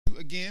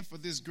again for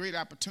this great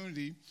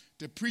opportunity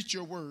to preach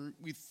your word.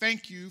 We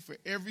thank you for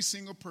every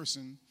single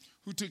person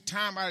who took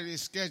time out of their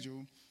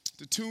schedule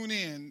to tune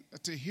in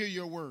to hear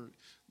your word.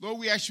 Lord,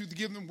 we ask you to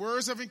give them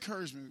words of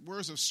encouragement,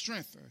 words of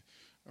strength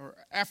or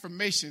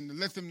affirmation to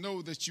let them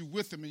know that you're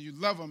with them and you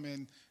love them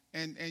and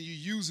you're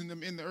using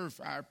them in the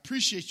earth. I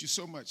appreciate you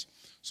so much.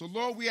 So,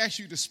 Lord, we ask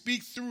you to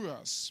speak through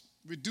us,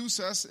 reduce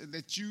us, and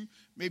that you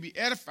may be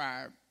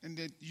edified and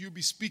that you'll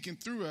be speaking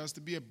through us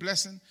to be a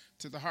blessing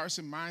to the hearts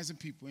and minds and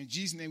people. In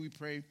Jesus' name we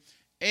pray.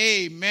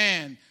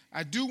 Amen.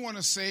 I do want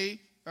to say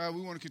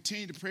we want to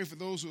continue to pray for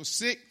those who are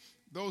sick,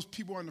 those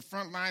people on the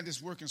front line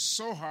that's working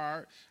so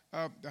hard.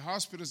 The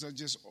hospitals are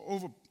just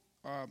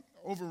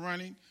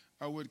overrunning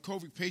with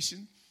COVID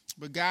patients,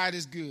 but God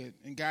is good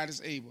and God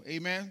is able.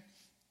 Amen.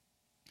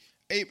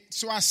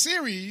 So our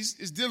series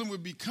is dealing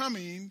with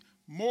becoming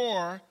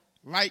more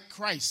like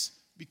Christ.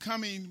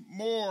 Becoming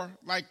more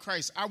like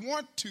Christ. I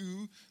want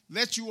to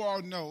let you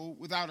all know,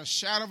 without a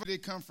shadow of where they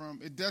come from,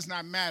 it does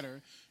not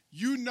matter.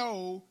 You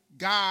know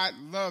God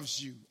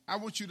loves you. I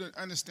want you to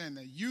understand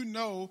that. You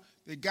know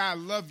that God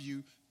loves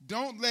you.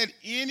 Don't let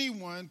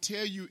anyone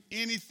tell you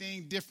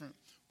anything different.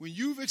 When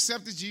you've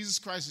accepted Jesus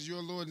Christ as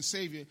your Lord and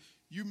Savior,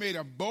 you made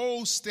a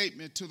bold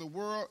statement to the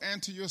world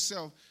and to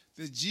yourself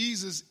that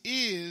Jesus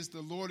is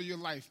the Lord of your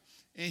life.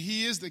 And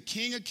he is the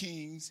King of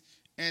Kings,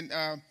 and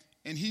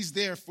he's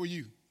there for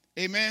you.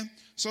 Amen?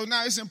 So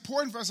now it's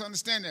important for us to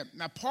understand that.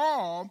 Now,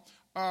 Paul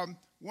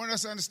wanted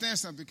us to understand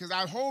something, because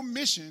our whole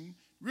mission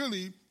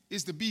really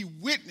is to be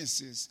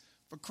witnesses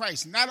for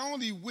Christ. Not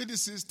only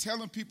witnesses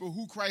telling people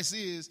who Christ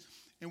is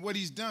and what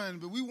he's done,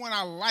 but we want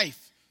our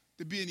life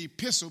to be an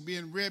epistle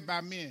being read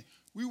by men.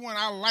 We want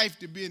our life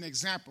to be an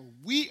example.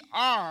 We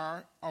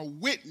are a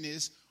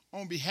witness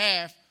on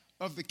behalf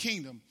of the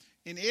kingdom.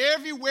 And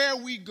everywhere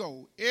we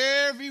go,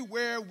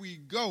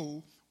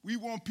 we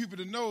want people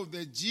to know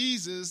that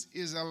Jesus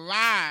is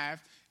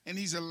alive, and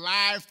he's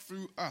alive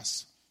through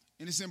us.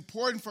 And it's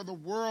important for the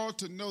world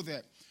to know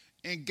that.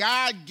 And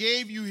God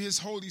gave you his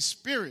Holy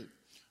Spirit,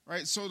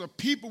 right, so the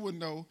people would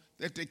know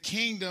that the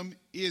kingdom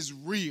is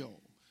real.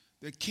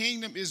 The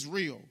kingdom is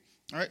real,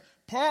 all right?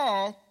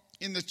 Paul,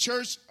 in the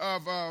church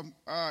of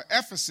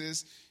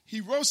Ephesus,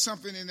 he wrote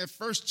something in that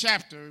first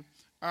chapter,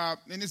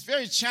 and it's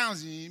very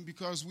challenging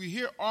because we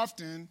hear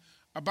often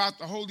about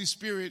the Holy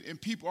Spirit, and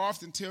people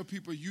often tell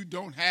people you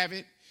don't have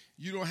it,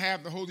 you don't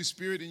have the Holy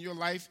Spirit in your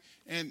life,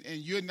 and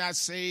you're not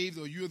saved,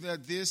 or you're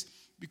not this,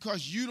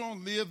 because you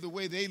don't live the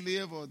way they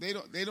live, or they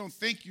don't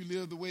think you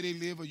live the way they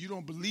live, or you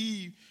don't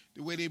believe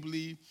the way they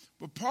believe.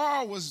 But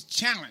Paul was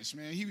challenged,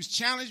 man. He was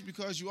challenged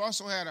because you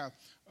also had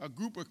a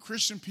group of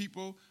Christian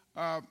people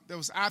that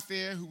was out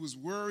there who was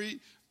worried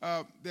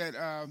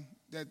that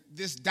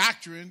this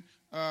doctrine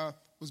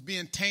was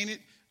being tainted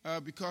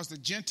because the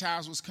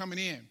Gentiles was coming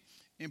in.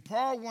 And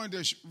Paul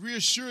wanted to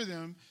reassure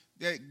them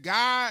that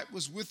God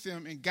was with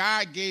them and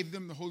God gave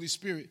them the Holy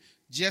Spirit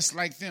just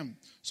like them.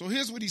 So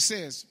here's what he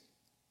says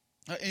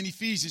in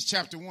Ephesians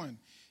chapter 1.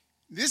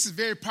 This is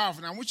very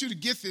powerful. Now, I want you to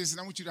get this,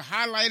 and I want you to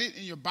highlight it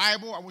in your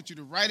Bible. I want you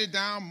to write it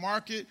down,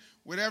 mark it,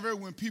 whatever.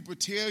 When people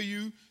tell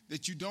you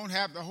that you don't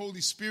have the Holy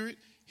Spirit,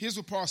 here's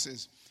what Paul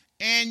says.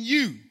 And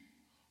you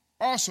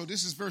also,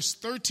 this is verse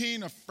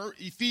 13 of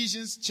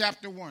Ephesians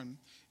chapter 1.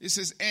 It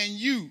says, and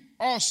you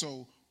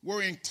also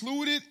were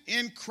included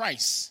in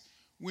Christ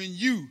when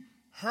you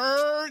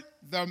heard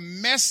the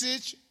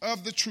message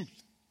of the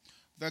truth,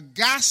 the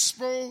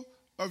gospel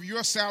of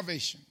your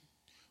salvation.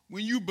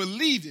 When you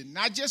believed it,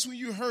 not just when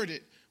you heard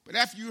it, but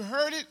after you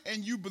heard it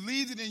and you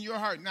believed it in your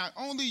heart, not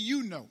only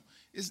you know,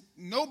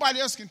 nobody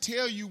else can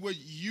tell you what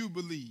you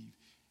believe.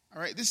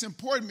 All right, this is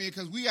important, man,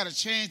 because we got to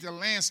change the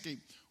landscape.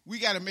 We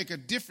got to make a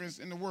difference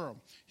in the world.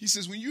 He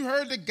says, when you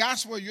heard the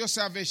gospel of your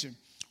salvation,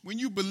 when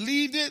you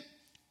believed it,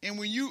 and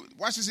when you,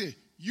 watch this here,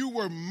 you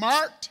were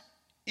marked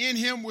in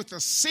him with a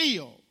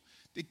seal.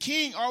 The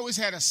king always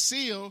had a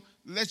seal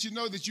to let you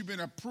know that you've been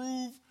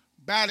approved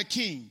by the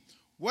king.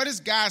 What is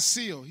God's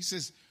seal? He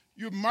says,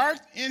 you're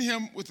marked in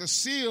him with a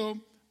seal,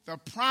 the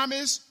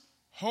promised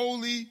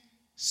Holy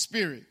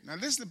Spirit. Now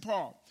listen to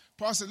Paul.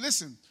 Paul said,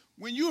 listen,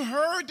 when you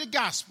heard the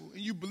gospel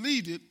and you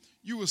believed it,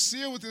 you were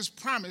sealed with this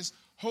promised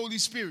Holy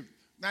Spirit.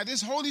 Now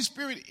this Holy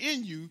Spirit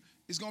in you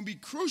is going to be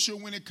crucial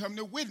when it comes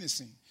to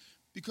witnessing,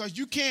 because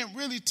you can't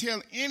really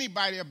tell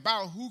anybody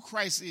about who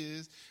Christ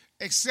is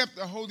except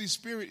the Holy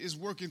Spirit is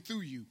working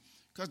through you.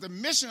 Because the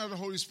mission of the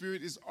Holy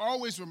Spirit is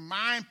always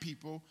remind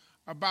people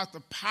about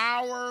the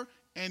power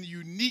and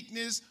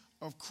uniqueness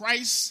of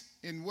Christ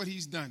and what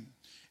he's done.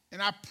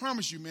 And I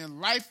promise you,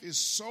 man, life is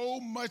so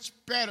much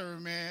better,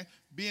 man,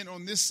 being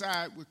on this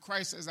side with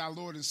Christ as our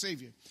Lord and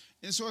Savior.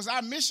 And so it's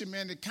our mission,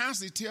 man, to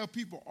constantly tell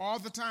people all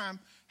the time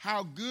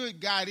how good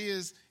God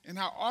is and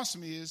how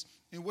awesome he is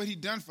and what he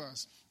done for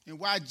us. And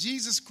why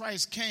Jesus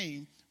Christ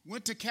came,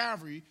 went to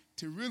Calvary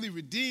to really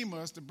redeem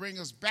us, to bring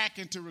us back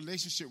into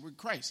relationship with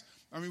Christ.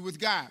 With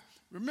God.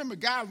 Remember,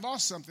 God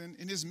lost something,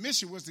 and his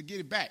mission was to get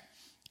it back.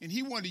 And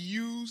he wanted to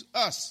use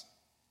us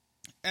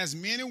as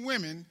men and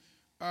women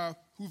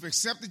who've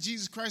accepted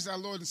Jesus Christ, our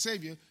Lord and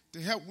Savior,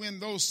 to help win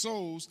those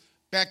souls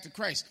back to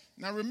Christ.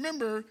 Now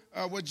remember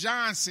what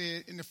John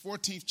said in the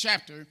 14th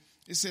chapter.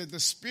 It said, the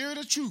Spirit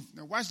of truth.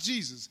 Now watch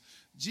Jesus.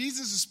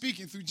 Jesus is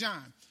speaking through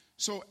John.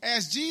 So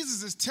as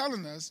Jesus is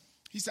telling us,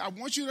 he said, I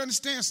want you to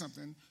understand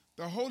something.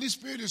 The Holy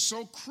Spirit is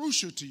so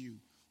crucial to you.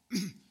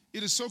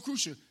 It is so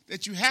crucial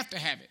that you have to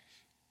have it.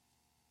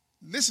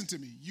 Listen to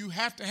me. You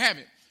have to have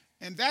it.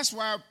 And that's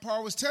why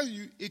Paul was telling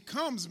you, it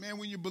comes, man,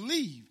 when you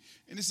believe.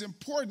 And it's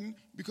important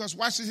because,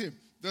 watch this here.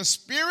 The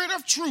Spirit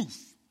of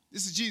truth,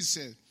 this is Jesus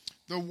said,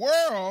 the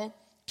world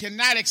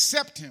cannot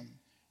accept him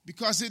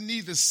because it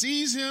neither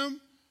sees him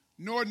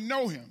nor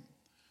know him.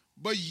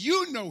 But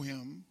you know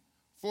him,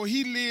 for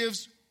he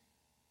lives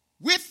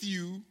with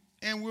you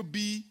and will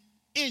be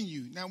in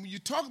you. Now, when you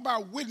talk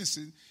about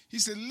witnessing, he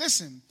said,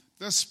 listen,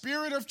 the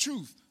Spirit of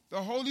truth,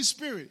 the Holy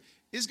Spirit,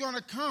 is going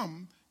to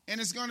come and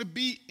it's going to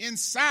be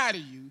inside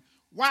of you.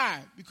 Why?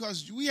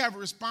 Because we have a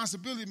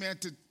responsibility, man,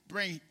 to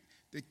bring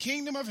the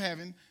kingdom of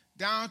heaven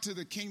down to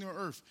the kingdom of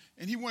earth.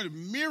 And he wanted to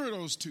mirror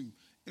those two.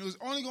 And it was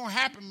only going to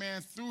happen,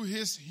 man, through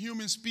his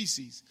human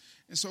species.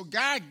 And so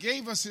God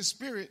gave us his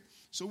Spirit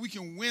so we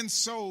can win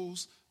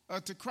souls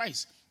to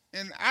Christ.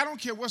 And I don't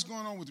care what's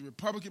going on with the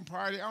Republican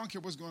Party. I don't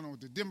care what's going on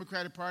with the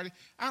Democratic Party.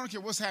 I don't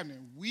care what's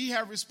happening. We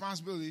have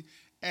responsibility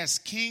as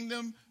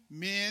kingdom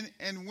men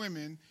and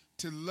women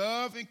to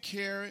love and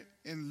care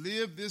and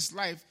live this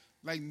life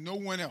like no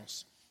one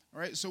else. All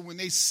right? So when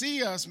they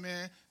see us,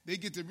 man, they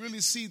get to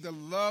really see the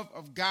love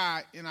of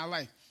God in our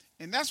life.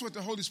 And that's what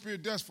the Holy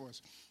Spirit does for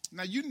us.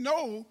 Now, you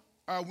know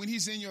when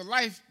he's in your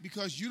life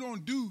because you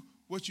don't do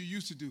what you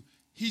used to do.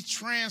 He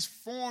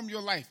transformed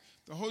your life.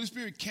 The Holy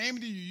Spirit came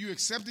into you. You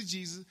accepted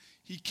Jesus.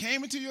 He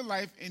came into your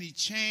life, and he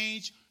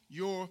changed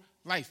your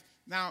life.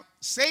 Now,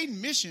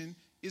 Satan's mission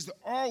is to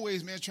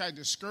always, man, try to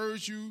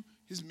discourage you.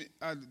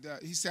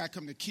 He said, I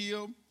come to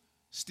kill,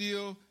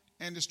 steal,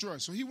 and destroy.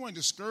 So he wanted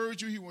to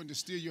discourage you. He wanted to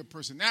steal your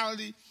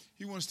personality.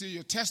 He wanted to steal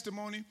your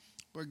testimony.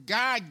 But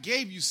God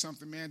gave you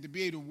something, man, to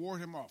be able to ward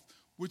him off,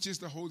 which is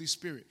the Holy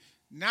Spirit.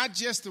 Not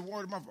just to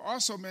ward him off, but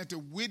also, man, to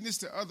witness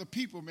to other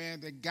people,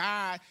 man, that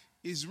God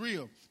is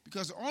real.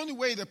 Because the only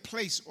way the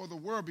place or the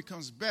world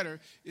becomes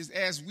better is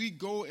as we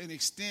go and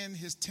extend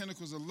his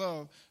tentacles of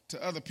love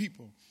to other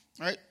people.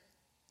 Right?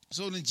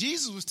 So then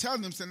Jesus was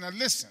telling them, saying, now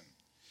listen,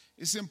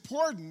 it's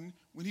important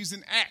when he's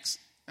in Acts,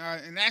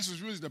 and Acts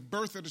was really the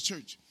birth of the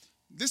church.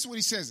 This is what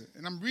he says,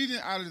 and I'm reading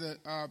out of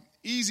the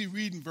easy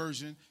reading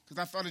version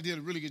because I thought it did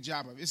a really good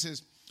job of it. It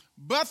says,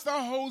 but the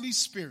Holy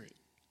Spirit,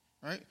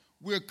 right,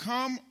 will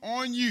come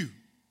on you,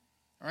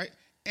 right,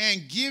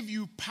 and give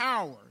you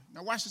power.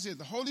 Now watch this here.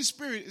 The Holy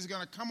Spirit is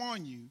going to come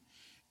on you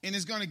and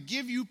is going to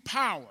give you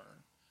power.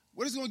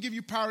 What is it going to give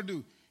you power to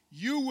do?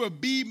 You will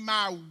be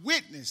my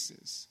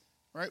witnesses,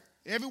 right?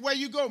 Everywhere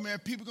you go, man,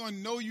 people are going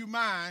to know you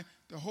mine.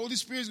 The Holy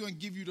Spirit is going to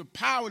give you the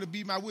power to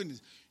be my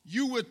witness.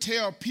 You will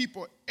tell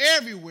people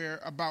everywhere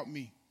about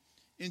me.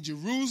 In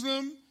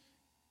Jerusalem,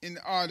 in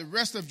the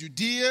rest of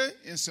Judea,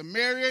 in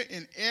Samaria,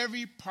 in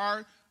every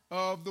part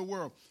of the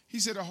world. He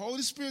said the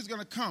Holy Spirit is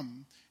going to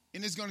come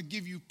and it's going to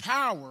give you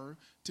power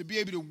to be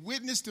able to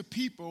witness to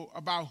people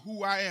about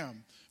who I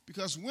am.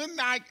 Because when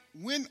I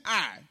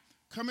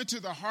come into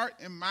the heart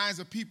and minds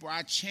of people,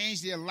 I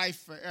change their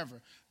life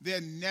forever.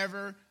 They're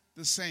never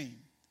the same.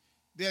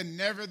 They're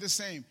never the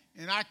same.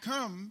 And I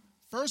come,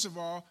 first of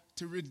all,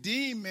 to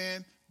redeem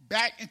man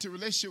back into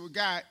relationship with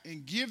God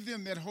and give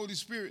them that Holy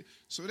Spirit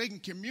so they can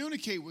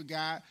communicate with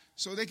God,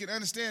 so they can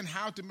understand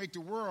how to make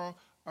the world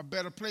a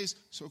better place.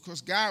 So,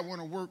 because God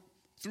want to work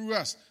through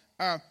us.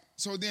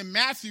 So then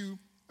Matthew,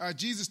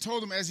 Jesus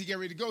told him as he got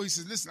ready to go, he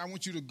says, listen, I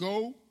want you to go,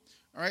 all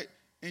right,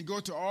 and go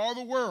to all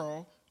the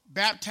world,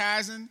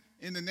 baptizing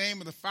in the name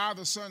of the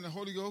Father, Son, and the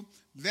Holy Ghost.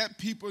 Let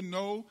people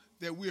know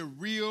that we're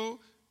real.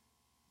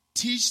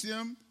 Teach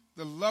them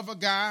the love of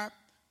God,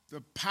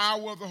 the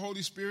power of the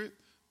Holy Spirit,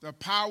 the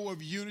power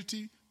of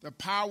unity, the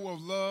power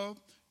of love,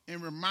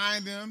 and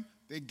remind them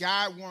that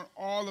God wants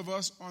all of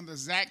us on the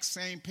exact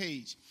same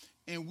page.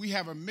 And we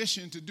have a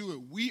mission to do it.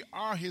 We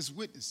are his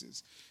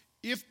witnesses.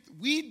 If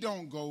we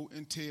don't go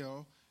and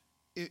tell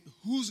it,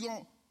 who's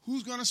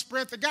going to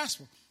spread the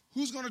gospel?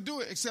 Who's going to do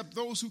it except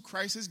those who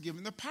Christ has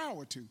given the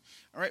power to?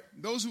 All right,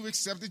 those who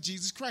accepted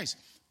Jesus Christ.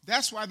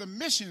 That's why the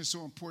mission is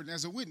so important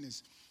as a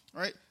witness.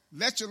 All right,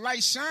 let your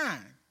light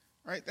shine.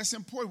 All right, that's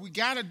important. We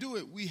got to do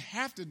it. We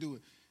have to do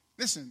it.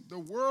 Listen, the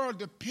world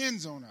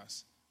depends on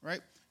us.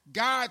 Right?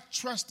 God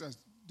trusts us.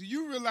 Do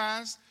you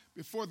realize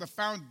before the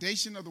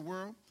foundation of the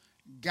world,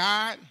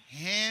 God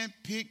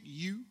handpicked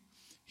you?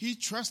 He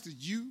trusted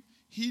you.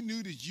 He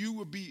knew that you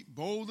would be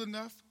bold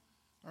enough,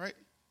 all right,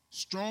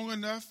 strong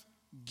enough,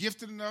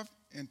 gifted enough,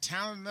 and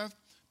talented enough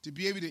to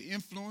be able to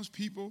influence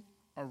people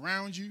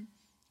around you.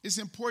 It's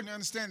important to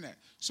understand that.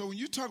 So when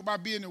you talk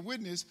about being a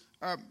witness,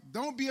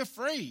 don't be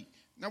afraid.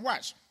 Now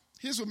watch.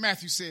 Here's what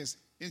Matthew says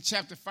in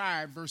chapter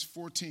 5, verse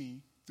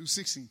 14 through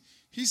 16.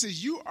 He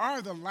says, you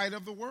are the light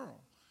of the world.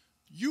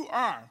 You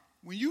are.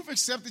 When you've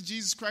accepted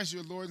Jesus Christ,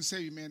 your Lord and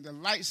Savior, man, the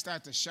light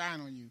starts to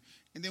shine on you.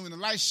 And then when the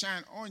light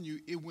shined on you,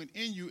 it went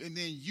in you, and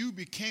then you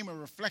became a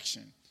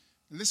reflection.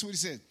 And listen to what he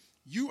said.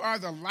 You are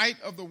the light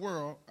of the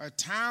world, a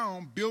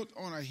town built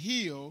on a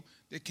hill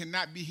that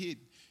cannot be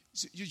hidden.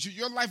 So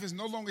your life is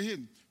no longer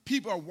hidden.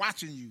 People are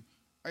watching you.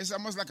 It's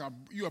almost like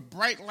you're a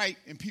bright light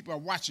and people are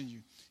watching you.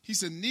 He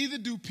said, neither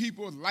do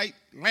people light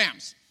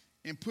lamps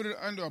and put it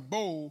under a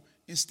bowl.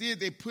 Instead,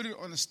 they put it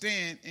on a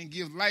stand and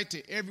give light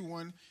to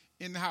everyone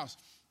in the house.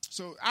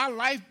 So our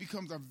life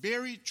becomes a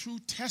very true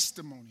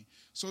testimony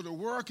so the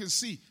world can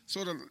see.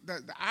 So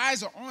the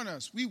eyes are on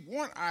us. We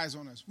want eyes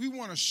on us. We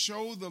want to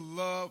show the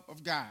love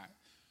of God.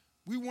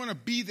 We want to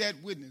be that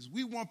witness.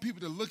 We want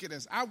people to look at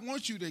us. I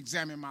want you to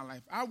examine my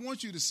life. I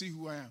want you to see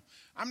who I am.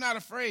 I'm not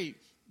afraid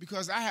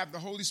because I have the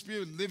Holy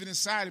Spirit living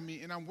inside of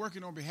me and I'm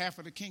working on behalf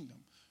of the kingdom,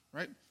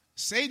 right?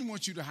 Satan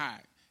wants you to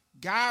hide.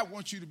 God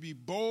wants you to be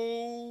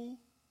bold,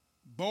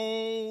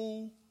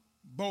 bold,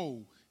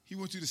 bold. He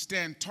wants you to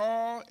stand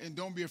tall and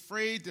don't be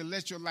afraid to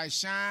let your light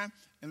shine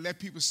and let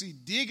people see.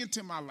 Dig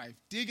into my life.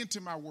 Dig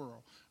into my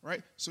world,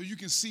 right? So you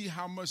can see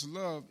how much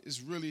love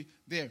is really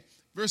there.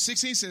 Verse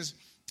 16 says,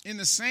 in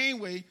the same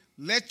way,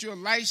 let your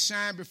light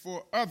shine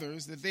before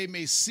others that they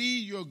may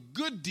see your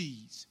good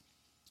deeds,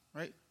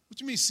 right? What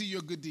do you mean see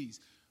your good deeds?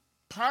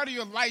 Part of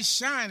your light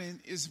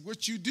shining is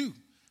what you do,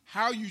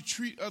 how you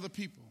treat other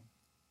people,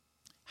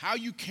 how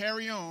you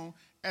carry on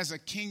as a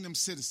kingdom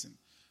citizen.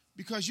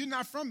 Because you're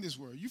not from this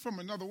world. You're from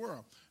another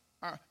world.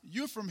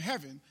 You're from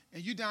heaven,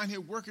 and you're down here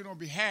working on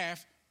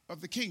behalf of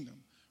the kingdom,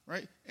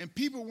 right? And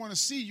people want to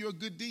see your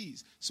good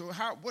deeds. So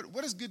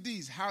what is good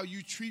deeds? How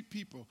you treat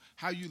people,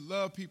 how you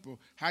love people,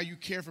 how you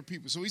care for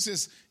people. So he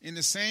says, in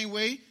the same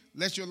way,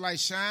 let your light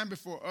shine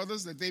before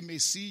others that they may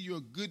see your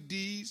good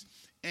deeds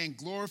and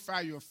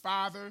glorify your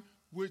Father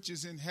which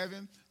is in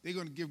heaven. They're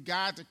going to give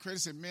God the credit.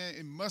 Say, man,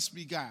 it must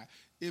be God.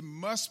 It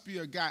must be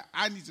a God.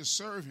 I need to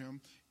serve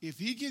him. If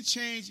he can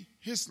change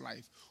his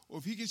life, or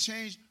if he can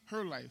change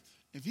her life,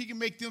 if he can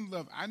make them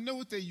love, I know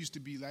what they used to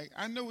be like.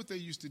 I know what they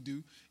used to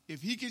do.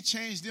 If he can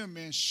change them,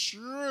 man,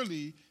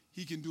 surely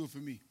he can do it for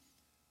me.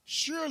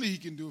 Surely he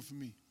can do it for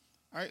me.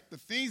 All right? The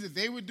things that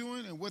they were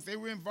doing and what they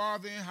were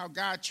involved in, how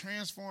God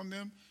transformed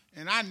them.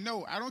 And I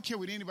know, I don't care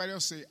what anybody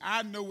else say,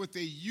 I know what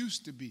they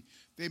used to be.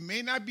 They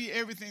may not be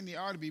everything they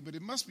ought to be, but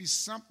it must be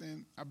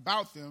something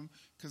about them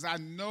because I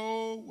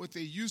know what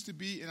they used to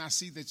be and I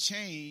see the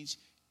change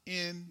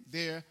in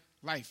their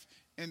life.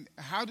 And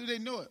how do they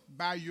know it?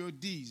 By your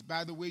deeds,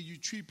 by the way you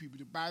treat people,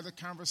 by the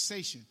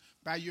conversation,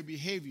 by your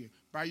behavior,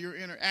 by your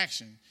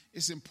interaction.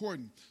 It's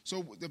important.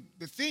 So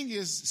the thing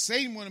is,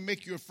 Satan want to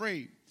make you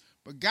afraid,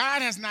 but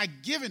God has not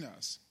given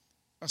us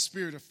a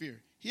spirit of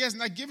fear. He has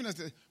not given us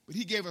that, but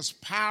he gave us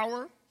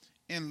power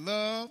and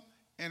love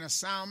and a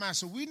sound mind.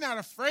 So we're not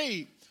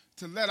afraid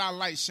to let our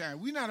light shine.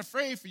 We're not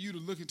afraid for you to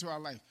look into our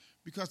life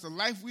because the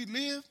life we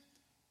live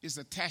is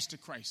attached to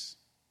Christ.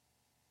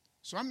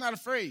 So I'm not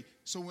afraid.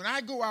 So when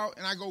I go out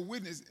and I go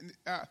witness,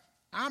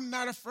 I'm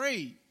not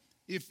afraid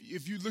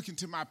if you look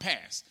into my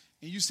past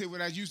and you say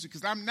what I used to,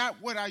 because I'm not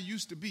what I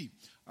used to be.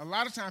 A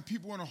lot of times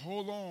people want to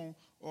hold on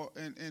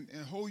and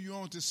hold you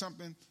on to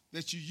something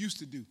that you used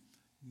to do.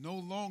 No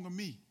longer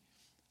me.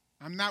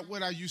 I'm not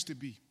what I used to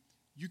be.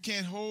 You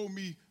can't hold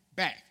me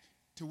back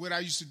to what I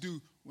used to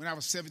do when I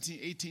was 17,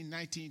 18,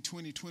 19,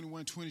 20,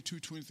 21, 22,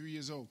 23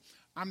 years old.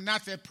 I'm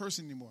not that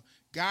person anymore.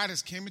 God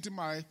has come into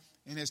my life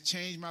and has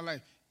changed my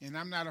life. And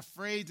I'm not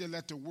afraid to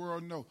let the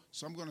world know.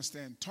 So I'm going to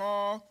stand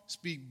tall,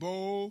 speak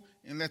bold,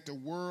 and let the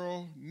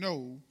world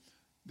know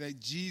that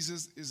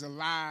Jesus is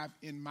alive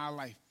in my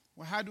life.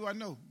 Well, how do I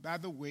know? By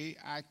the way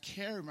I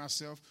carry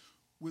myself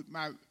with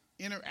my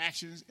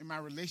interactions and my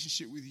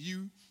relationship with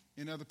you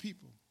and other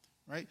people,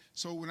 right?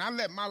 So when I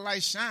let my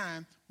light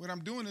shine, what I'm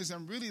doing is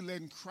I'm really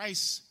letting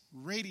Christ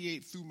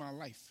radiate through my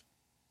life.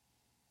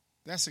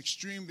 That's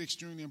extremely,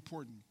 extremely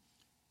important.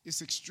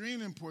 It's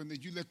extremely important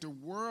that you let the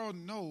world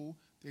know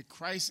that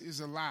Christ is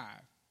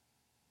alive.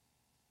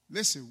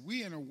 Listen,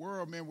 we in a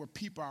world, man, where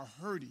people are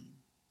hurting,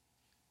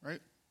 right?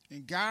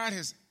 And God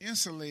has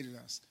insulated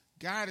us.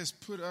 God has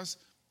put us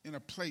in a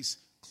place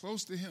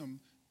close to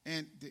him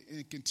and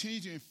continue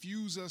to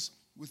infuse us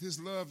with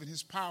his love and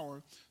his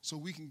power so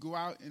we can go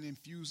out and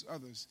infuse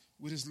others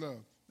with his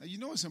love. Now, you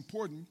know it's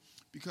important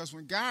because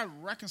when God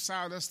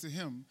reconciled us to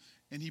him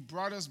and he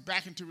brought us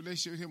back into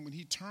relationship with him, when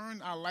he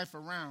turned our life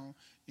around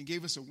and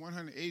gave us a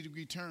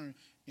 180-degree turn,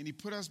 and he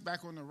put us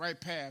back on the right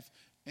path,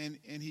 and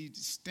he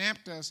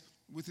stamped us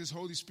with his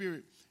Holy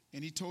Spirit,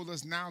 and he told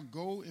us now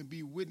go and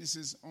be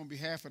witnesses on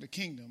behalf of the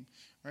kingdom,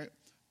 right?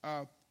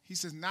 He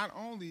says not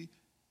only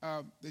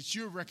that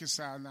you're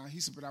reconciled now, he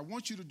said, but I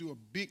want you to do a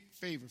big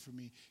favor for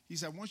me. He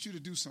said, I want you to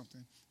do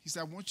something. He said,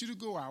 I want you to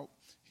go out.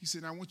 He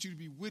said, I want you to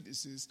be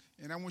witnesses,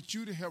 and I want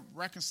you to help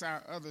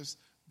reconcile others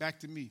back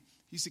to me.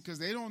 He said, because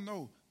they don't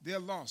know. They're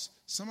lost.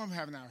 Some of them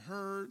have not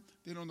heard.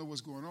 They don't know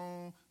what's going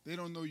on. They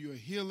don't know you're a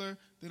healer.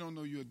 They don't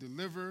know you're a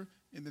deliverer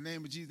in the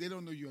name of Jesus. They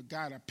don't know you're a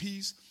God of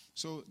peace.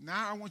 So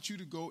now I want you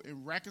to go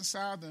and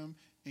reconcile them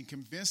and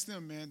convince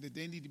them, man, that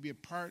they need to be a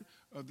part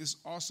of this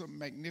awesome,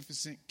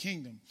 magnificent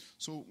kingdom.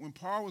 So when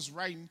Paul was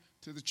writing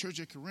to the church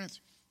at Corinth,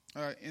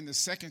 in the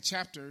second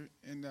chapter,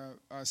 in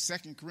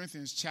 2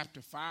 Corinthians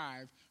chapter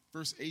 5,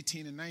 verse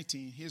 18 and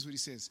 19. Here's what he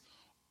says.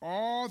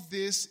 All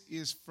this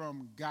is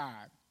from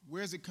God.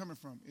 Where's it coming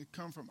from? It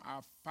comes from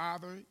our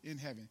Father in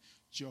heaven,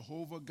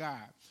 Jehovah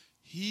God.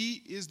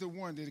 He is the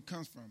one that it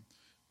comes from.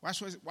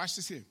 Watch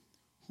this here.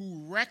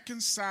 Who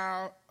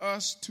reconciled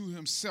us to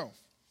himself.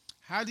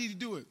 How did he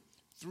do it?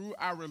 Through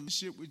our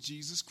relationship with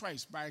Jesus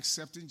Christ, by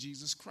accepting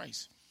Jesus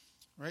Christ.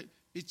 Right?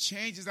 It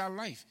changes our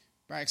life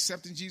by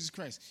accepting Jesus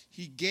Christ.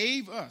 He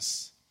gave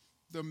us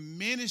the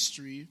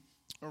ministry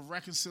of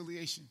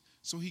reconciliation.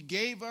 So he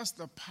gave us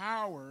the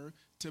power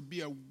to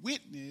be a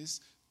witness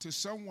to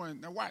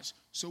someone. Now watch.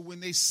 So when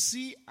they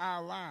see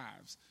our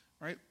lives,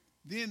 right,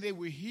 then they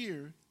will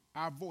hear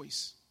our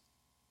voice.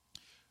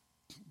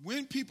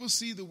 When people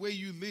see the way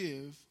you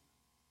live,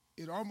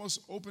 it almost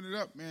opened it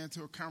up, man,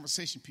 to a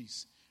conversation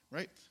piece,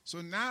 right?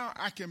 So now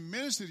I can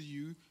minister to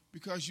you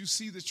because you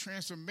see the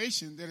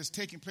transformation that is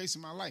taking place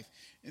in my life.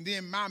 And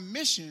then my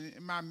mission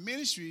and my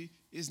ministry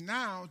is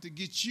now to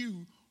get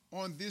you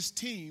on this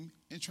team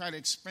and try to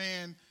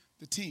expand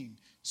the team.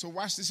 So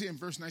watch this here in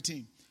verse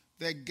 19.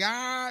 That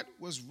God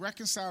was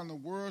reconciling the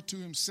world to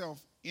himself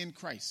in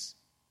Christ,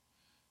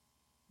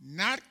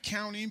 not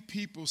counting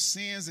people's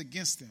sins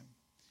against them.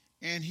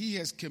 And he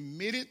has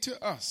committed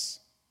to us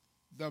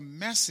the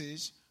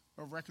message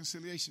of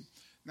reconciliation.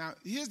 Now,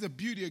 here's the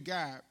beauty of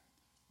God.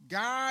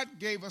 God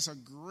gave us a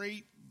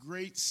great,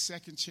 great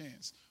second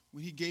chance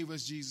when he gave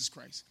us Jesus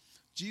Christ.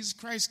 Jesus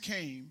Christ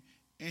came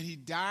and he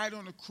died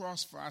on the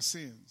cross for our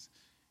sins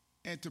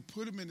and to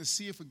put them in the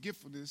sea of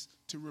forgetfulness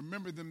to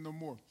remember them no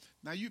more.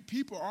 Now,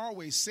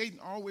 Satan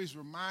always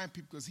remind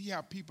people, because he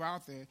have people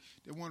out there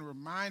that want to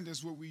remind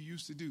us what we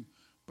used to do.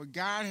 But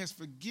God has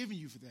forgiven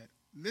you for that.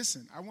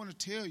 Listen, I want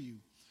to tell you,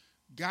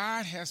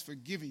 God has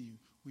forgiven you.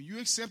 When you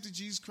accepted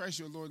Jesus Christ,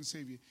 your Lord and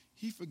Savior,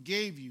 he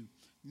forgave you.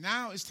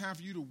 Now it's time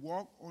for you to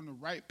walk on the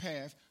right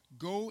path.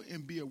 Go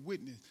and be a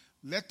witness.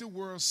 Let the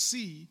world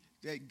see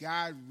that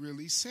God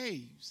really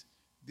saves.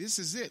 This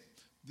is it.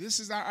 This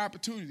is our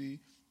opportunity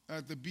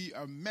to be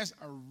a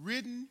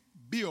written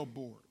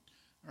billboard.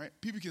 All right?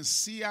 People can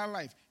see our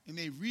life, and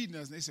they reading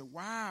us, and they say,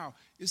 wow,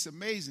 it's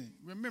amazing.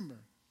 Remember,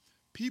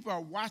 people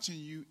are watching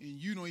you, and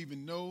you don't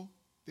even know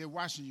they're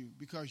watching you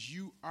because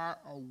you are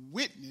a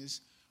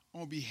witness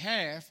on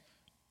behalf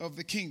of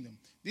the kingdom.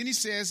 Then he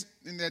says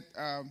in that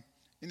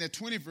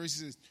 20th verse,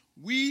 he says,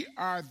 we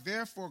are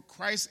therefore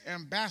Christ's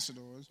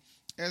ambassadors,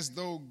 as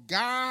though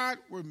God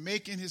were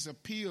making his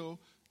appeal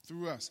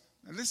through us.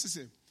 Now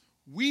listen to it.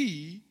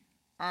 We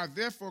are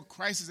therefore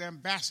Christ's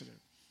ambassador.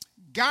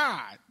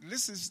 God,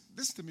 listen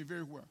to me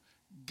very well.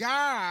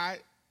 God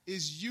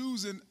is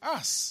using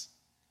us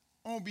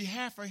on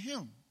behalf of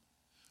him.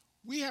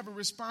 We have a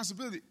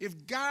responsibility.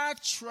 If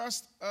God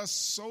trusts us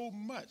so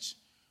much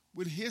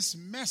with his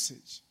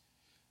message,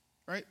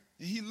 right,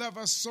 and he loves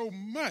us so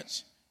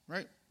much,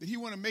 right, that he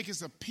want to make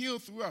his appeal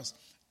through us,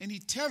 and he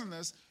telling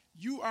us,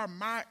 you are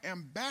my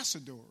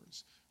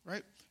ambassadors,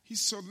 right?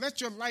 So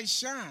let your light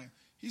shine.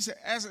 He said,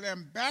 as an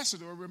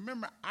ambassador,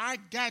 remember, I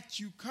got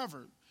you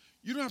covered.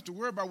 You don't have to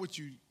worry about what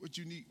you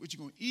need, what you're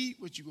going to eat,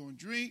 what you're going to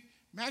drink.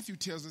 Matthew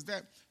tells us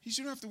that. He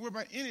shouldn't have to worry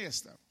about any of that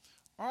stuff.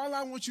 All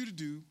I want you to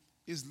do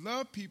is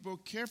love people,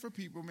 care for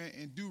people, man,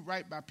 and do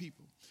right by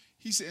people.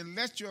 He said, and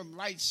let your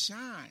light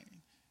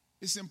shine.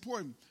 It's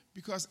important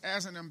because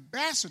as an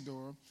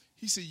ambassador,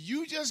 he said,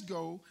 you just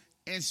go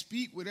and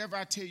speak whatever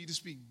I tell you to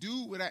speak.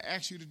 Do what I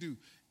ask you to do.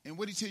 And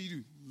what did he tell you to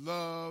do?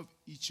 Love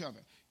each other.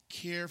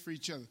 Care for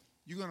each other.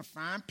 You're going to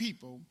find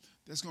people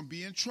that's going to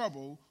be in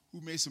trouble who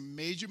made some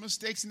major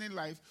mistakes in their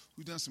life,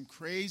 who done some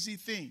crazy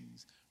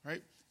things,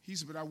 right? He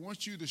said, but I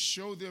want you to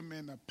show them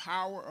in the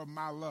power of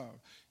my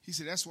love. He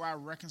said, that's why I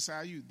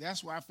reconcile you.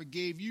 That's why I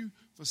forgave you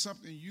for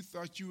something you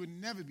thought you would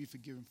never be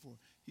forgiven for.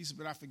 He said,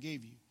 but I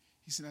forgave you.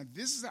 He said, now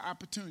this is an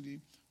opportunity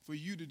for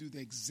you to do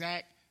the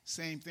exact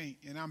same thing,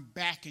 and I'm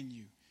backing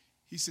you.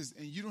 He says,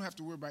 and you don't have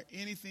to worry about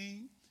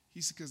anything.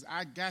 He said, because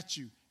I got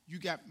you. You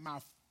got my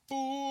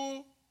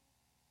full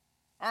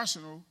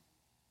arsenal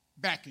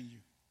backing you.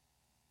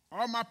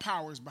 All my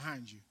power is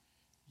behind you.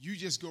 You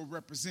just go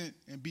represent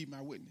and be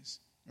my witness,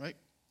 right?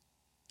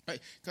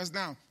 Because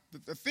now,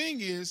 the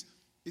thing is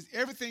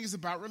everything is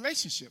about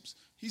relationships.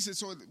 He said,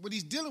 so what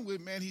he's dealing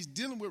with, man, he's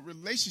dealing with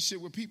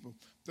relationship with people.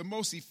 The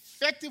most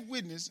effective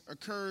witness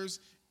occurs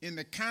in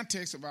the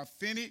context of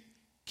authentic,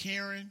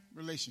 caring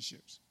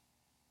relationships,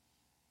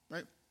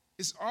 right?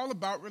 It's all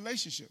about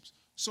relationships.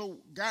 So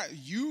God,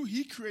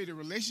 he created a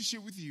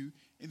relationship with you,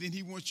 and then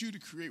he wants you to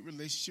create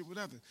relationship with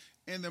others.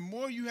 And the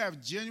more you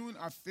have genuine,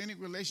 authentic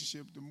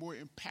relationship, the more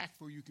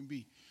impactful you can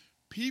be.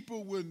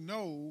 People will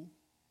know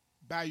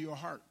by your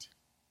heart,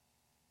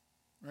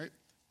 right?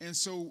 And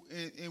so,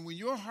 and when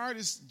your heart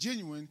is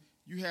genuine,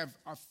 you have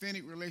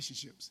authentic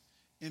relationships.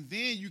 And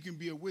then you can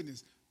be a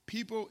witness.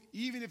 People,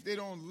 even if they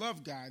don't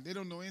love God, they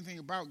don't know anything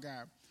about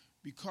God,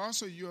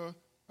 because of your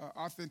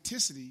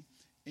authenticity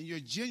and your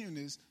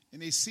genuineness,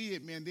 and they see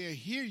it, man, they'll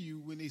hear you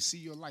when they see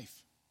your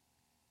life.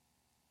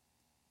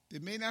 They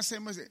may not say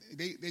much.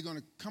 They're going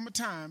to come a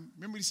time.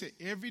 Remember, he said,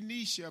 every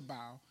knee shall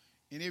bow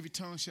and every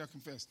tongue shall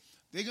confess.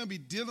 They're going to be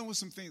dealing with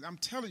some things. I'm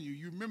telling you,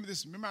 you remember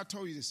this. Remember I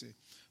told you this.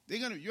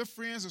 Your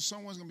friends or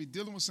someone's going to be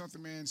dealing with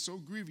something, man, so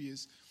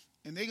grievous,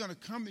 and they're going to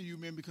come to you,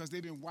 man, because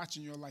they've been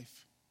watching your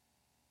life.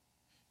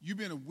 You've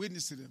been a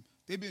witness to them.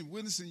 They've been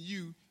witnessing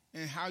you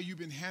and how you've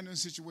been handling the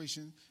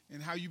situation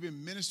and how you've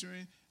been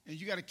ministering, and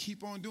you got to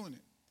keep on doing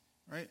it,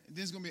 right? And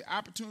there's going to be an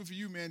opportunity for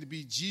you, man, to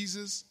be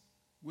Jesus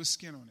with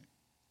skin on it.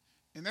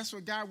 And that's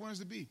what God wants us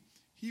to be.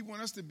 He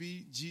wants us to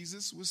be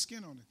Jesus with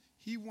skin on it.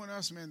 He wants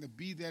us, man, to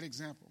be that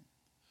example.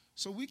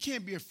 So we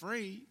can't be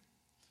afraid.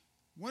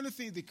 One of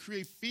the things that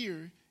create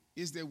fear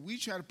is that we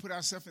try to put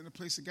ourselves in the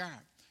place of God.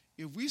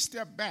 If we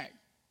step back,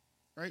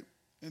 right,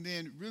 and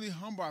then really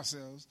humble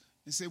ourselves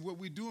and say what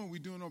we're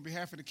doing on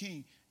behalf of the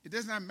King, it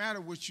does not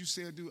matter what you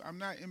say or do. I'm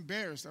not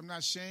embarrassed. I'm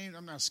not shamed.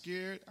 I'm not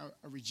scared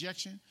of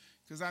rejection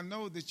because I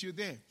know that you're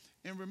there.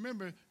 And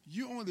remember,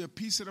 you're only a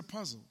piece of the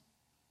puzzle,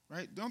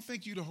 right? Don't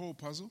think you're the whole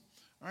puzzle,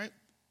 all right?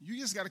 You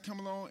just got to come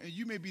along, and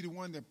you may be the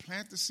one that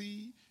plant the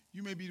seed.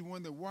 You may be the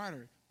one that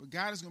water it, but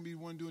God is going to be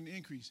the one doing the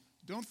increase.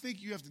 Don't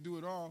think you have to do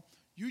it all.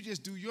 You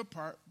just do your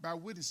part by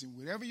witnessing.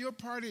 Whatever your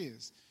part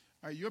is,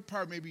 your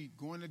part may be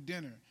going to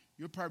dinner.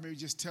 Your part may be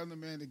just telling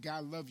them, man, that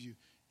God loves you.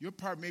 Your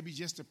part may be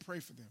just to pray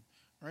for them,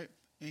 right?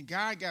 And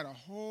God got a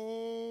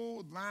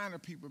whole line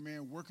of people,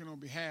 man, working on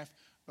behalf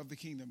of the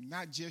kingdom,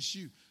 not just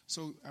you.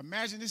 So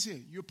imagine this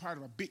here. You're part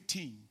of a big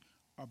team,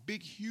 a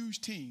big, huge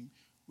team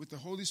with the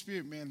Holy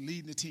Spirit, man,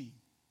 leading the team,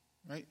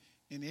 right?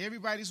 And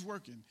everybody's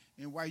working.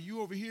 And while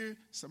you over here,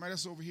 somebody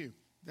else over here.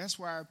 That's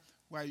why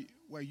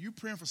you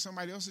praying for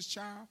somebody else's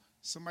child,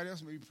 somebody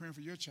else may be praying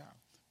for your child.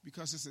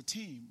 Because it's a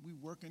team. We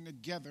working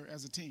together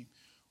as a team.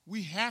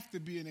 We have to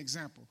be an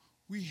example.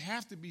 We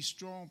have to be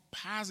strong,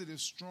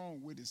 positive,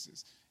 strong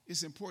witnesses.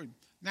 It's important.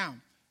 Now,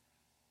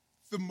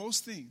 the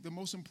most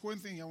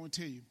important thing I want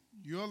to tell you,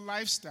 your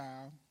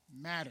lifestyle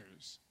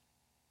matters.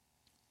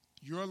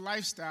 Your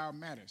lifestyle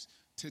matters.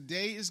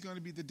 Today is going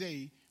to be the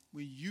day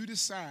when you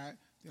decide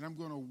that I'm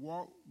going to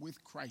walk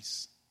with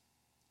Christ.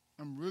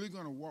 I'm really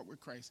going to walk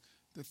with Christ.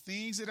 The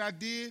things that I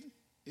did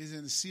is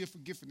in the sea of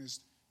forgiveness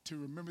to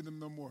remember them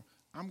no more.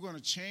 I'm going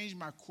to change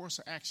my course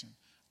of action.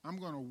 I'm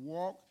going to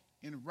walk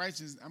in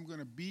righteousness. I'm going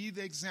to be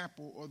the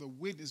example or the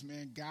witness,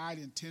 man, God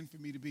intended for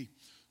me to be.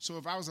 So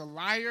if I was a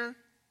liar,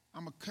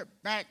 I'm going to cut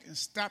back and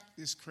stop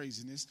this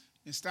craziness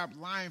and stop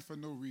lying for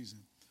no reason.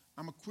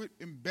 I'm going to quit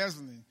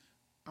embezzling.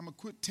 I'm going to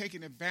quit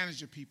taking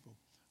advantage of people.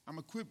 I'm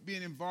going to quit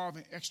being involved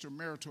in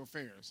extramarital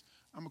affairs.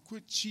 I'm going to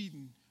quit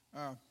cheating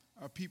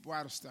people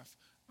out of stuff.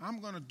 I'm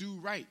going to do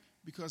right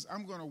because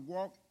I'm going to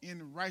walk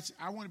in righteousness.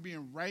 I want to be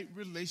in right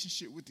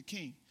relationship with the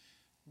King.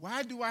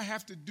 Why do I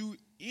have to do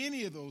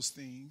any of those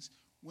things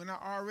when I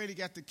already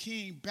got the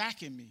King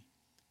backing me?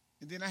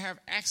 And then I have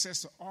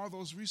access to all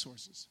those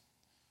resources.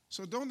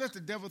 So don't let the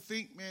devil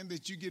think, man,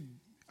 that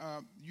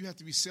you have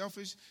to be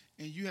selfish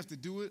and you have to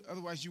do it.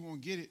 Otherwise, you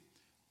won't get it.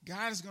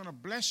 God is going to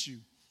bless you.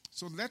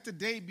 So let the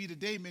day be the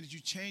day, man, that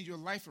you change your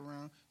life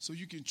around so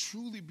you can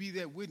truly be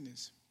that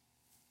witness,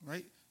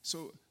 right?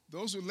 So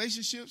those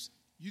relationships,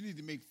 you need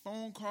to make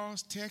phone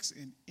calls, texts,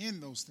 and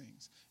end those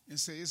things and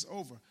say it's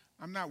over.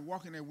 I'm not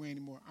walking that way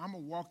anymore. I'm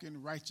going to walk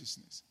in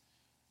righteousness.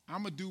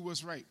 I'm going to do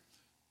what's right.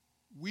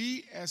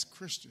 We as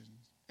Christians,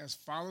 as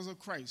followers of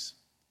Christ,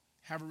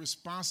 have a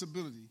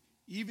responsibility,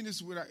 even if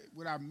it's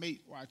with our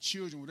mate or our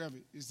children, whatever,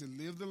 is to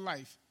live the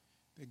life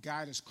that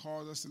God has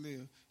called us to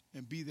live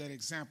and be that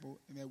example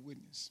and that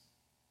witness,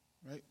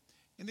 right?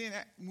 And then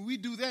when we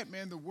do that,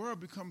 man, the world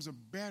becomes a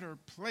better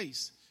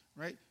place,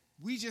 right?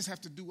 We just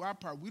have to do our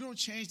part. We don't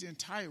change the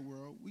entire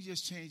world. We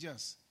just change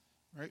us,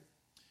 right?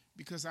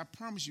 Because I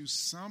promise you,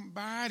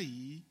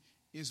 somebody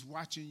is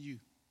watching you.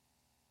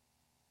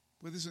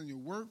 Whether it's in your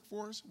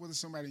workforce, whether it's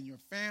somebody in your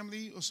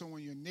family or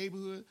someone in your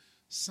neighborhood,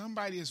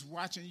 somebody is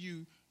watching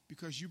you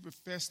because you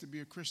profess to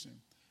be a Christian.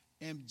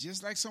 And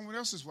just like someone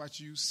else is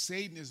watching you,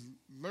 Satan is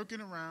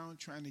lurking around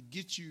trying to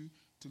get you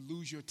to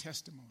lose your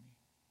testimony.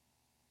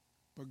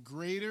 But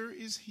greater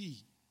is he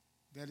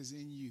that is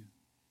in you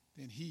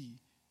than he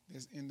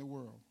that's in the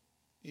world.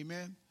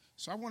 Amen?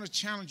 So I want to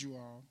challenge you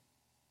all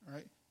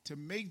right, to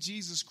make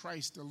Jesus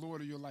Christ the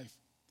Lord of your life.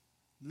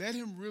 Let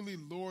him really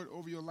lord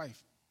over your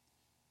life.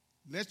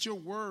 Let your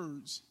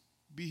words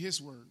be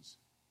his words.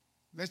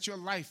 Let your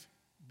life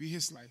be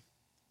his life.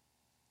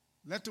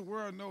 Let the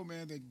world know,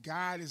 man, that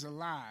God is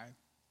alive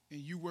and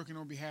you working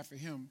on behalf of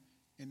him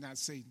and not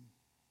Satan.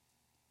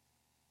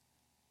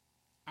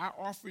 I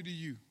offer to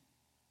you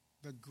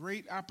the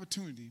great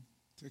opportunity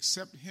to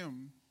accept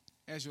him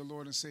as your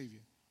Lord and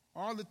Savior.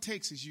 All it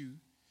takes is you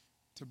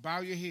to bow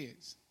your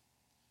heads,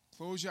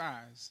 close your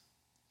eyes,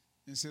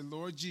 and say,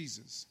 Lord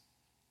Jesus,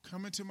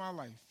 come into my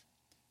life.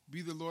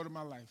 Be the Lord of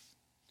my life.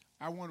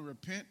 I want to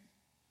repent.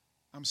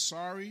 I'm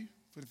sorry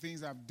for the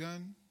things I've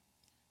done,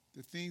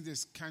 the things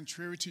that's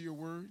contrary to your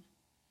word.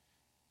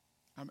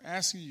 I'm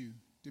asking you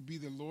to be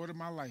the Lord of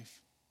my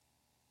life.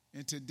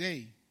 And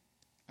today,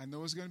 I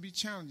know it's going to be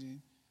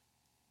challenging,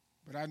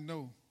 but I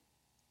know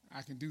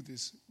I can do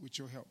this with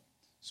your help.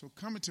 So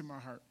come into my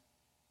heart.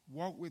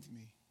 Walk with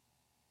me.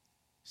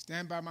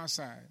 Stand by my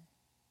side.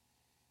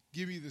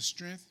 Give me the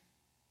strength,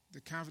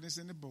 the confidence,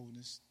 and the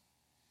boldness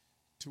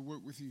to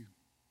work with you.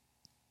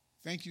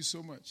 Thank you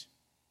so much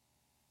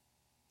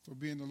for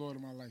being the Lord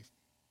of my life.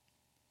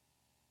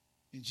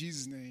 In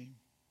Jesus' name,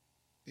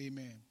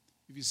 amen.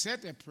 If you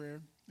said that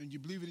prayer and you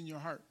believe it in your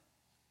heart,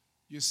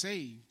 you're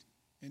saved.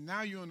 And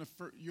now you're on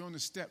the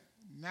step.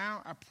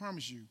 Now I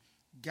promise you,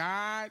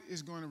 God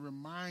is going to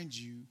remind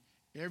you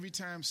every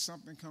time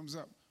something comes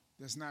up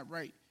that's not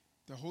right.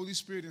 The Holy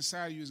Spirit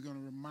inside of you is going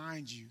to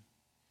remind you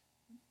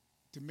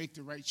to make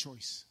the right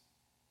choice.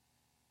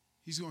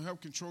 He's going to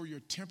help control your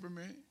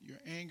temperament, your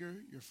anger,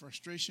 your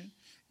frustration.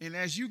 And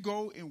as you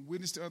go and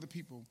witness to other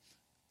people,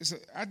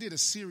 I did a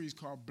series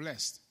called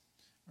Blessed,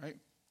 right?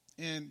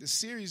 And the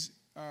series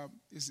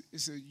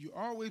you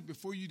always,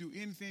 before you do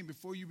anything,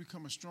 before you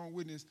become a strong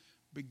witness,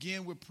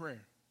 begin with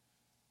prayer.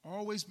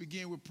 Always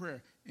begin with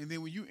prayer. And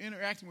then when you're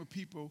interacting with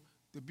people,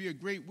 to be a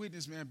great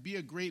witness, man, be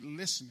a great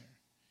listener.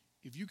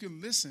 If you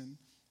can listen,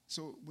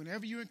 so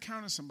whenever you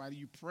encounter somebody,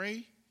 you pray.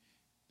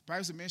 The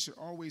Bible says man should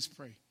always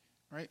pray,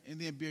 right? And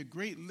then be a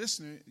great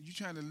listener. You're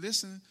trying to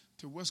listen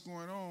to what's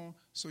going on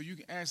so you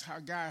can ask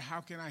God,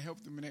 how can I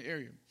help them in that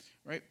area,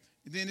 right?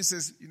 And then it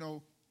says,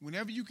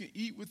 whenever you can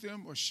eat with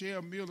them or share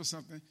a meal or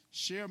something,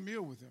 share a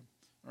meal with them,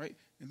 right?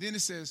 And then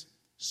it says,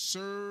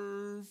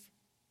 serve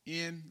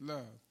in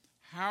love.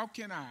 How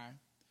can I,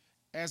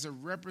 as a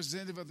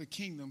representative of the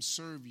kingdom,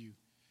 serve you?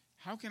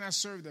 How can I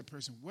serve that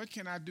person? What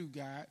can I do,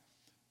 God?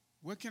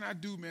 What can I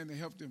do, man, to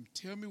help them?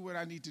 Tell me what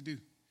I need to do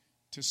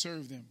to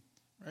serve them,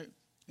 right?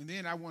 And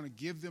then I want to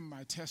give them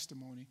my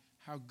testimony,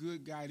 how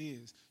good God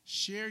is.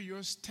 Share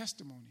your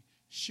testimony.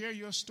 Share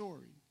your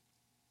story.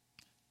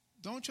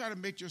 Don't try to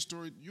make your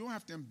story, you don't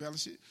have to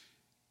embellish it.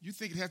 You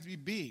think it has to be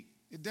big.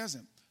 It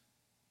doesn't.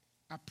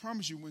 I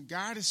promise you, when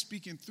God is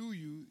speaking through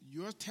you,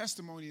 your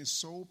testimony is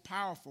so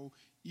powerful,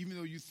 even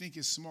though you think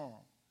it's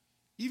small.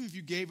 Even if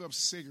you gave up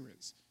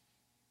cigarettes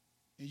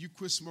and you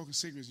quit smoking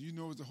cigarettes, you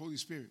know it's the Holy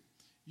Spirit.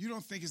 You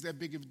don't think it's that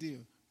big of a deal.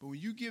 But when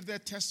you give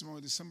that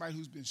testimony to somebody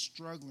who's been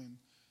struggling,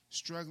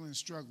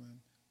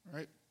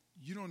 right,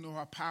 you don't know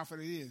how powerful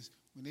it is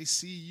when they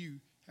see you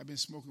have been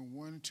smoking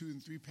 1, 2,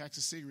 and 3 packs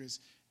of cigarettes,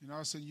 and all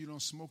of a sudden you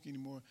don't smoke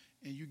anymore,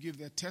 and you give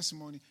that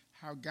testimony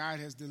how God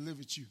has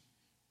delivered you,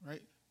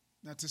 right?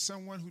 Now, to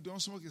someone who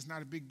don't smoke, it's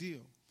not a big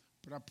deal.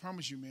 But I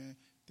promise you, man,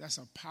 that's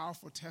a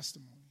powerful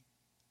testimony.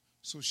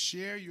 So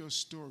share your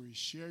story,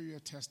 share your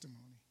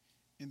testimony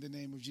in the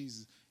name of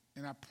Jesus.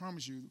 And I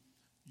promise you,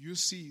 you'll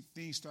see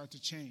things start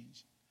to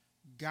change.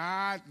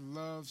 God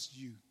loves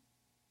you,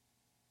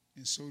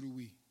 and so do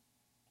we.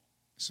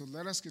 So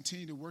let us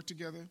continue to work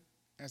together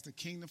as the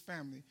kingdom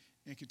family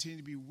and continue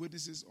to be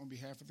witnesses on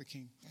behalf of the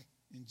King.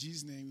 In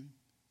Jesus' name,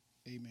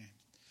 amen.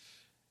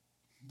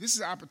 This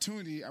is an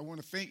opportunity. I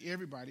want to thank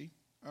everybody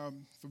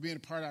for being a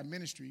part of our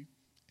ministry.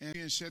 And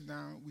being shut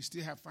down, we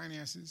still have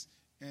finances.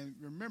 And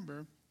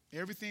remember,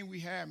 everything we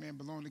have, man,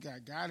 belongs to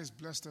God. God has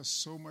blessed us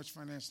so much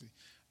financially.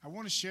 I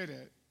want to share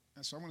that.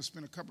 And so I want to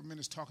spend a couple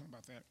minutes talking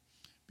about that.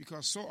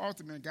 Because so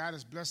often, man, God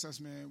has blessed us,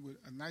 man, with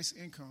a nice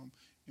income,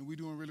 and we're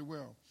doing really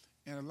well.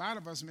 And a lot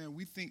of us, man,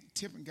 we think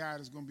tipping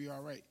God is going to be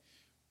all right.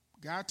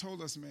 God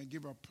told us, man,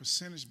 give a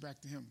percentage back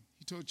to him.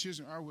 He told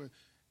children,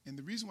 and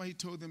the reason why he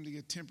told them to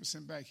get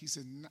 10% back, he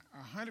said,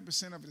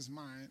 100% of it is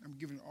mine. I'm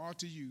giving it all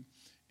to you,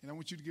 and I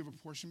want you to give a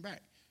portion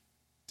back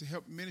to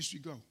help ministry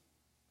go,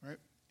 right?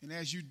 And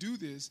as you do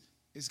this,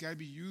 it's got to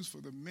be used for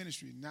the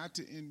ministry, not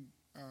to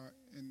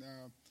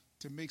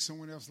to make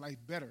someone else's life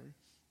better,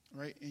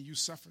 right? And you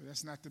suffer.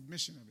 That's not the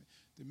mission of it.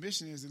 The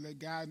mission is to let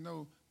God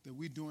know that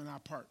we're doing our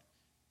part,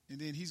 and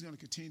then he's going to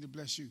continue to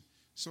bless you.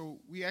 So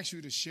we ask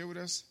you to share with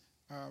us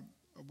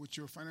with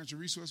your financial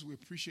resources. We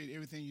appreciate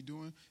everything you're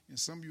doing, and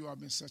some of you have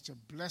been such a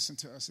blessing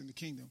to us in the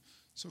kingdom.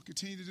 So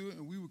continue to do it,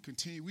 and we will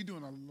continue. We're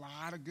doing a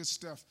lot of good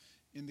stuff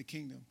in the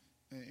kingdom,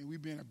 and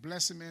we've been a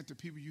blessing, man, to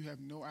people you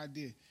have no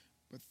idea.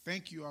 But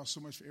thank you all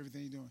so much for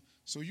everything you're doing.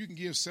 So you can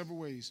give several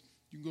ways.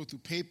 You can go through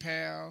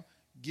PayPal,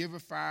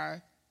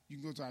 Giveify. You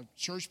can go to our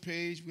church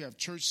page. We have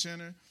Church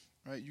Center,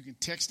 right? You can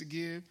text to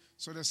give.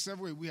 So there's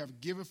several ways. We have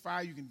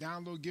Giveify. You can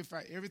download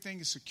Giveify. Everything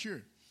is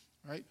secure,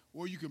 right?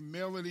 Or you can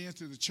mail it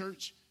into the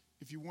church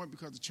if you want,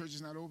 because the church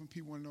is not open.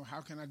 People want to know,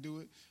 how can I do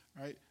it,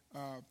 right?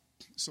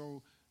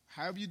 So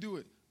however you do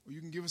it, or you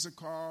can give us a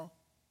call.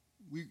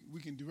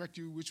 We can direct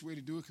you which way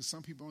to do it, because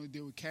some people only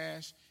deal with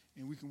cash,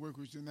 and we can work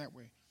with you in that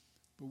way.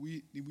 But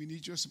we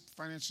need your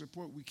financial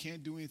support. We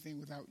can't do anything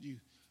without you.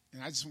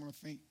 And I just want to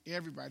thank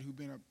everybody who's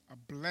been a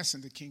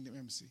blessing to Kingdom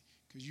Embassy,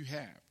 because you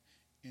have.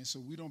 And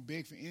so we don't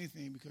beg for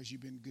anything, because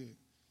you've been good.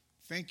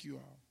 Thank you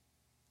all.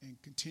 And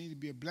continue to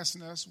be a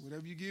blessing to us.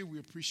 Whatever you give, we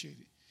appreciate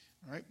it.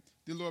 All right?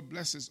 The Lord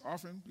bless his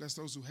offering. Bless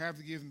those who have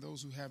to give and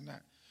those who have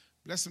not.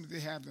 Bless them if they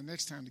have the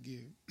next time to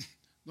give.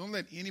 Don't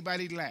let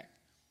anybody lack,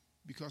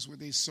 because what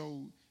they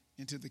sowed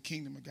into the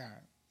kingdom of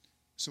God.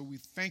 So we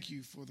thank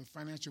you for the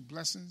financial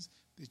blessings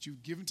that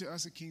you've given to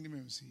us at Kingdom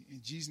Embassy.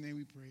 In Jesus' name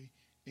we pray,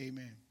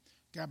 amen.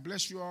 God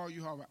bless you all.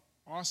 You have an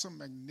awesome,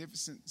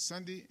 magnificent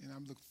Sunday, and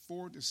I'm looking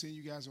forward to seeing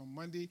you guys on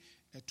Monday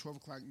at 12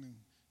 o'clock noon.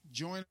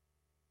 Join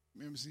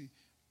the Embassy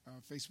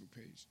Facebook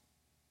page.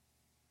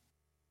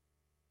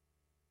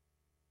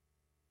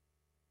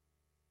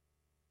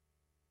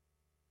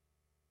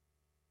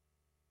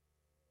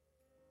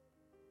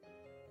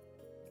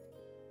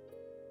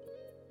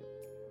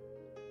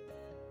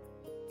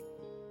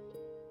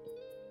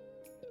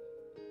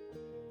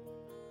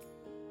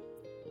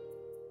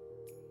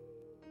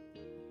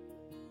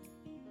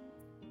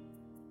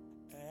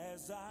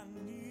 As I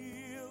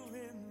kneel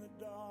in the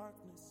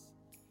darkness,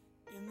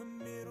 in the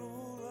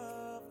middle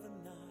of the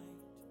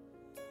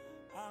night,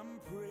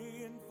 I'm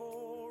praying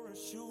for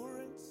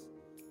assurance,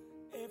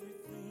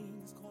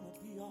 everything's gonna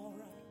be all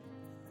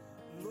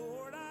right.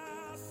 Lord,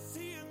 I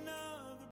see enough